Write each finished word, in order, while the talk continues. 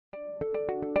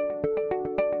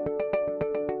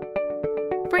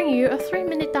bring you a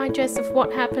 3-minute digest of what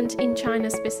happened in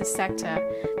China's business sector.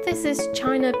 This is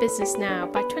China Business Now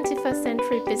by 21st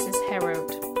Century Business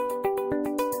Herald.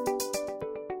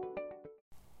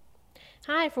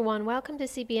 Hi everyone, welcome to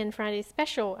CBN Friday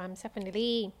Special. I'm Stephanie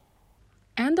Lee.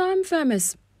 And I'm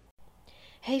Famous.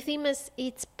 Hey Themis,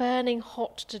 it's burning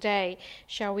hot today.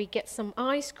 Shall we get some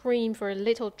ice cream for a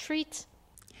little treat?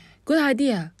 Good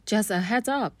idea. Just a heads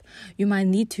up. You might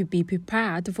need to be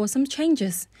prepared for some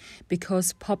changes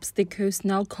because popsicles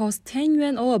now cost 10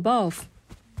 yuan or above.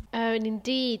 Oh, and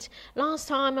indeed. Last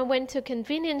time I went to a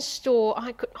convenience store,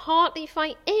 I could hardly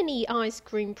find any ice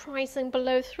cream pricing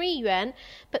below 3 yuan,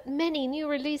 but many new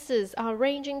releases are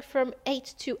ranging from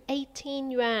 8 to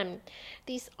 18 yuan.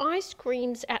 These ice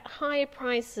creams at higher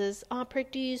prices are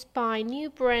produced by new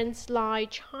brands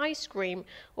like Ice Cream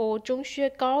or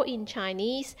Zhongxue Gao in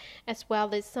Chinese, as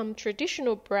well as some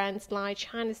traditional brands like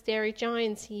China's dairy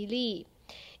giant Yili.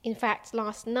 In fact,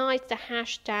 last night, the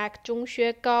hashtag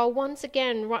ZhongxueGao once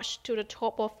again rushed to the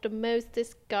top of the most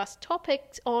discussed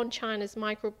topics on China's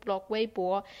microblog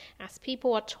Weibo, as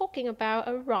people are talking about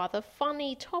a rather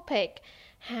funny topic: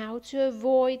 how to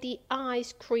avoid the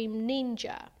ice cream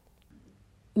ninja.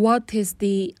 What is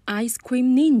the ice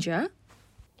cream ninja?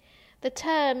 The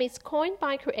term is coined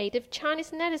by creative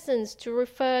Chinese netizens to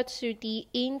refer to the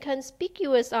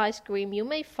inconspicuous ice cream you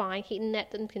may find hidden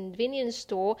at a convenience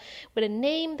store with a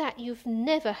name that you've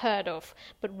never heard of.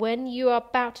 But when you are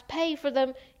about to pay for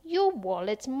them, your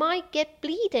wallet might get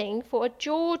bleeding for a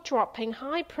jaw-dropping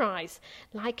high price,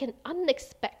 like an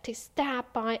unexpected stab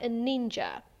by a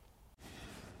ninja.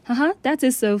 That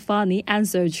is so funny and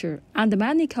so true. And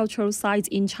many cultural sites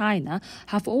in China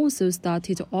have also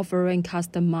started offering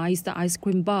customized ice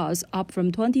cream bars up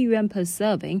from 20 yuan per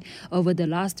serving over the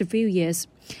last few years,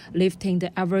 lifting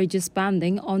the average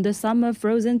spending on the summer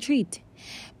frozen treat.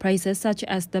 Places such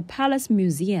as the Palace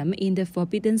Museum in the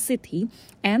Forbidden City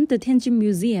and the Tianjin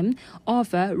Museum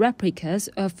offer replicas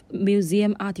of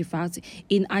museum artifacts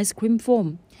in ice cream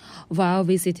form, while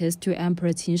visitors to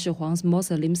Emperor Qin Shi Huang's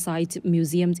Mausoleum Site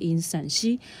museums in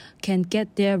Shanxi can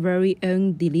get their very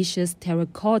own delicious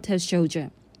terracotta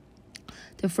shoujia.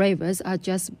 The flavors are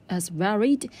just as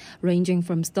varied, ranging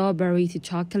from strawberry to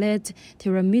chocolate,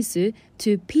 tiramisu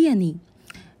to peony.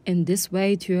 In this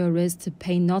way, tourists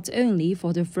pay not only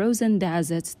for the frozen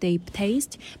desserts they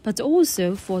taste, but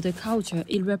also for the culture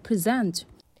it represents.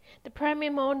 The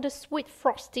premium on the sweet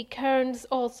frosty cones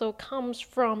also comes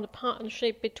from the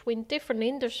partnership between different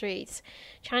industries.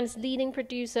 China's leading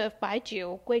producer of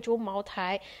baijiu, Guizhou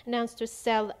Maotai, announced to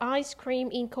sell ice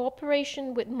cream in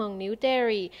cooperation with Mengniu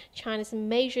Dairy, China's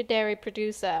major dairy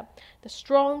producer. The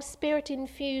strong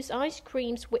spirit-infused ice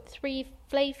creams with 3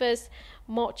 flavors,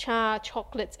 matcha,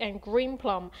 chocolate, and green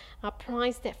plum, are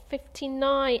priced at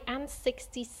 59 and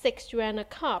 66 yuan a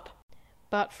cup.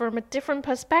 But from a different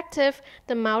perspective,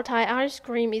 the Maotai ice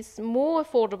cream is more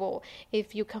affordable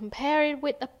if you compare it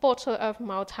with a bottle of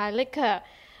Maotai liquor.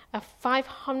 A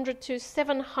 500 to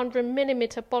 700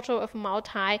 milliliter bottle of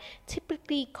Maotai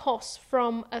typically costs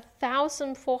from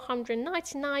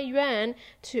 1,499 yuan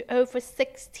to over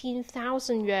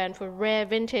 16,000 yuan for rare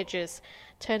vintages,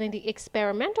 turning the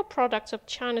experimental product of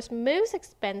China's most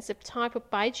expensive type of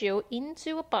baijiu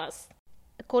into a bust.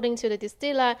 According to the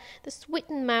distiller, the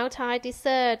sweetened Maotai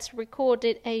desserts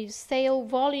recorded a sale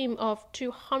volume of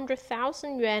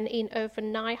 200,000 yuan in over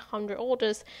 900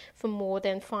 orders for more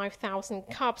than 5,000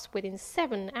 cups within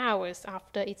 7 hours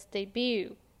after its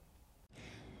debut.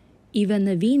 Even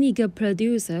a vinegar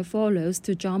producer follows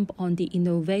to jump on the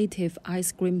innovative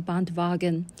ice cream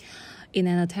bandwagon in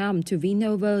an attempt to win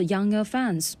over younger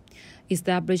fans.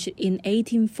 Established in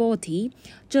 1840,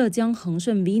 Zhejiang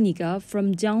Hengshun Vinegar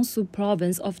from Jiangsu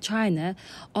Province of China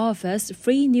offers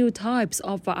 3 new types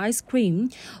of ice cream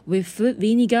with fruit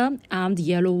vinegar and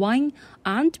yellow wine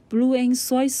and blue and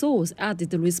soy sauce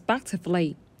added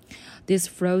respectively. These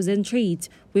frozen treats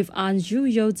with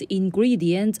unusual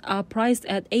ingredients are priced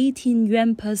at 18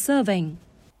 yuan per serving.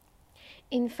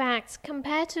 In fact,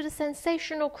 compared to the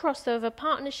sensational crossover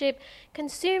partnership,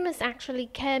 consumers actually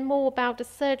care more about the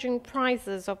surging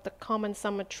prices of the common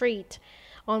summer treat.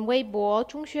 On Weibo,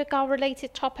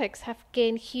 ZhongxueGao-related topics have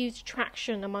gained huge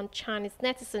traction among Chinese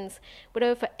netizens, with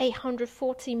over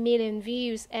 840 million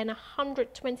views and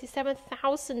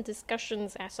 127,000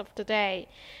 discussions as of today.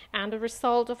 And the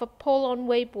result of a poll on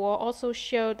Weibo also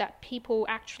showed that people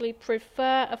actually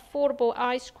prefer affordable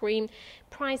ice cream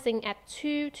pricing at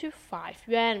 2 to 5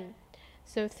 yuan.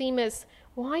 So Themis,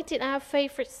 why did our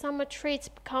favorite summer treats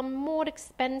become more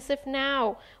expensive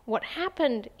now? What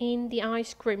happened in the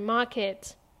ice cream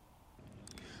market?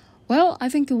 Well, I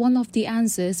think one of the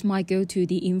answers might go to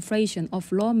the inflation of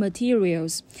raw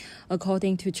materials.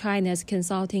 According to China's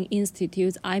consulting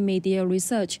institute iMedia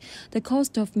Research, the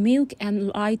cost of milk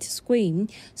and ice cream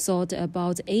soared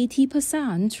about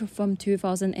 80% from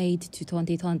 2008 to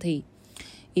 2020.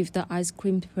 If the ice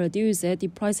cream producer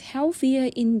deploys healthier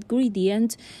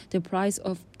ingredients, the price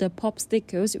of the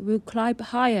popsicles will climb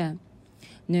higher.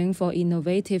 Known for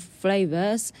innovative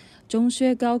flavors,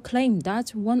 Zhongxuegao claimed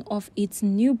that one of its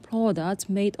new products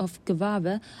made of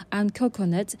guava and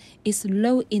coconut is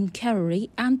low in calorie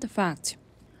and fat.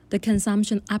 The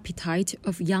consumption appetite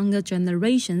of younger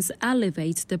generations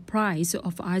elevates the price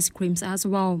of ice creams as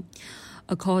well.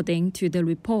 According to the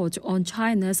report on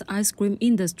China's ice cream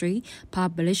industry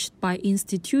published by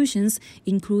institutions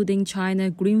including China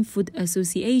Green Food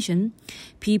Association,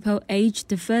 people aged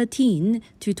 13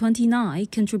 to 29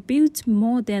 contribute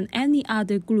more than any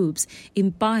other groups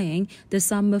in buying the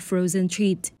summer frozen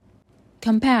treat.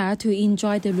 Compared to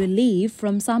enjoy the relief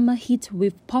from summer heat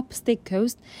with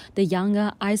popsicles, the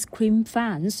younger ice cream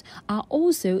fans are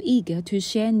also eager to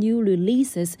share new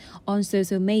releases on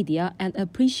social media and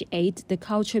appreciate the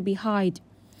culture behind.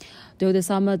 Though the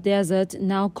summer dessert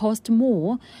now costs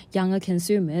more, younger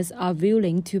consumers are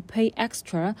willing to pay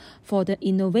extra for the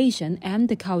innovation and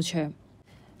the culture.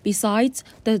 Besides,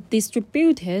 the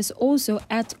distributors also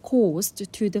add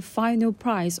cost to the final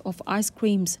price of ice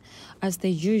creams, as they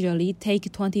usually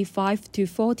take 25 to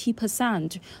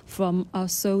 40% from a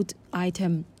sold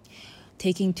item.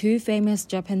 Taking two famous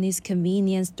Japanese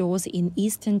convenience stores in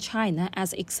eastern China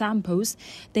as examples,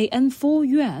 they earn 4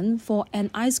 yuan for an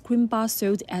ice cream bar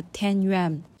sold at 10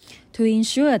 yuan. To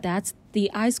ensure that the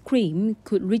ice cream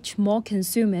could reach more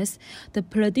consumers, the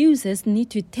producers need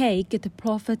to take the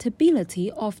profitability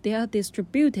of their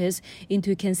distributors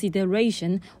into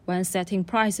consideration when setting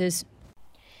prices.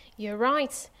 You're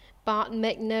right, but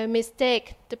make no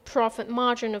mistake, the profit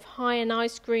margin of high-end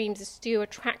ice creams is still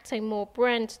attracting more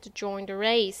brands to join the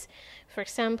race. For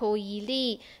example,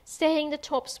 Yili, staying the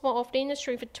top spot of the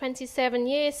industry for 27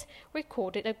 years,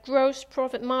 recorded a gross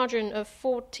profit margin of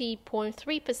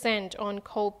 40.3% on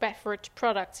cold beverage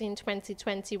products in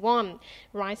 2021,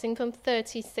 rising from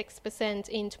 36%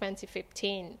 in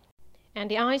 2015. And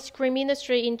the ice cream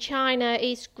industry in China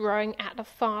is growing at a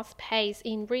fast pace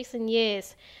in recent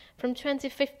years. From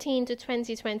 2015 to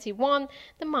 2021,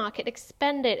 the market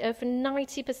expanded over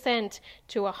 90%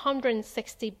 to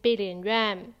 160 billion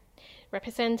yuan.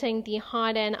 Representing the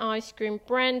high-end ice cream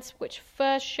brands which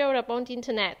first showed up on the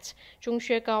internet,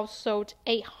 Zhongxuegao sold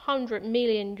 800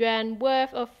 million yuan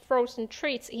worth of frozen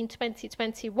treats in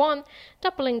 2021,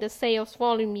 doubling the sales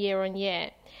volume year on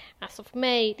year. As of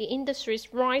May, the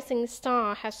industry's rising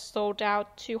star has sold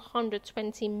out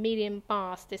 220 million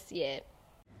bars this year.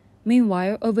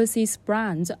 Meanwhile, overseas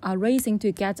brands are racing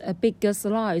to get a bigger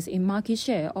slice in market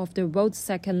share of the world's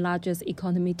second-largest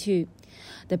economy too.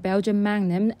 The Belgian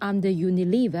Magnum and the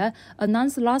Unilever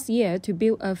announced last year to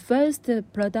build a first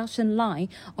production line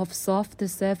of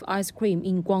soft-serve ice cream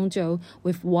in Guangzhou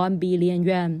with 1 billion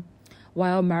yuan,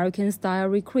 while American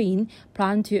Dairy Queen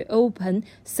plans to open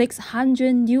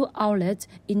 600 new outlets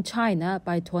in China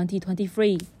by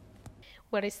 2023.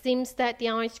 Well, it seems that the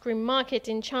ice cream market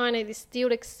in China is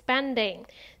still expanding.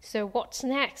 So what's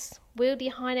next? Will the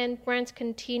high-end brands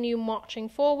continue marching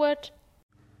forward?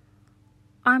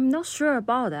 I'm not sure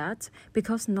about that,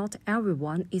 because not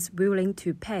everyone is willing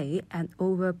to pay an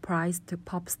overpriced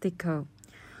popsicle.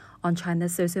 On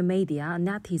China's social media,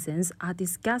 netizens are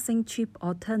discussing cheap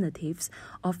alternatives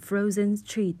of frozen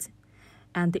treats.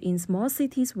 And in small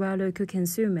cities where local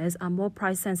consumers are more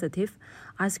price-sensitive,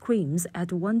 ice creams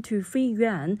at 1 to 3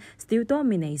 yuan still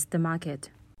dominates the market.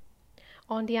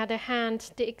 On the other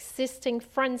hand, the existing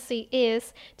frenzy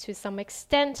is, to some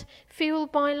extent,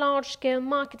 fueled by large-scale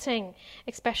marketing,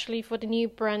 especially for the new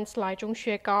brands like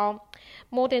Zhongxuegao.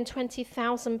 More than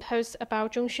 20,000 posts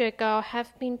about Zhongxuegao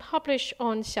have been published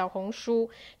on Xiaohongshu,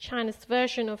 China's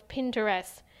version of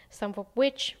Pinterest, some of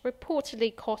which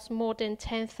reportedly cost more than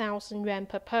 10,000 yuan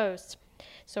per post.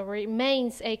 So it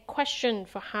remains a question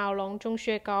for how long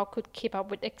Zhongxuegao could keep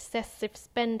up with excessive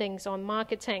spendings on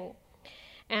marketing.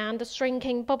 And the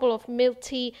shrinking bubble of milk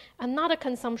tea, another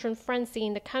consumption frenzy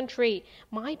in the country,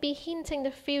 might be hinting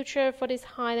the future for this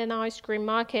high-end ice cream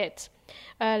market.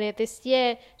 Earlier this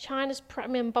year, China's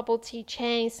premium bubble tea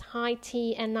chains High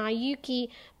Tea and Naiyuki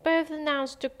both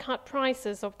announced to cut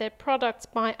prices of their products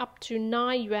by up to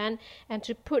 9 yuan and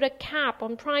to put a cap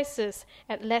on prices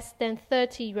at less than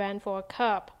 30 yuan for a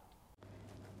cup.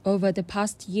 Over the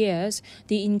past years,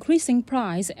 the increasing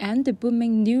price and the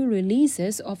booming new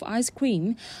releases of ice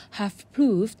cream have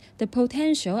proved the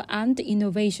potential and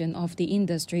innovation of the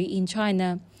industry in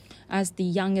China, as the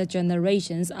younger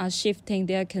generations are shifting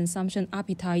their consumption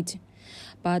appetite.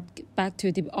 But back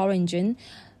to the origin,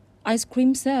 ice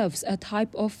cream serves a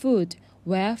type of food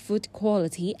where food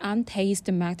quality and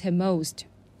taste matter most.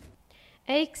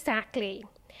 Exactly.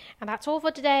 And that's all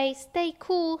for today. Stay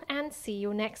cool and see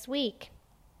you next week.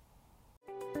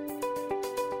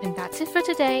 And that's it for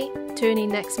today. Tune in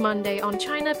next Monday on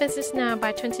China Business Now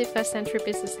by 21st Century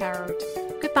Business Herald.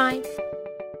 Goodbye.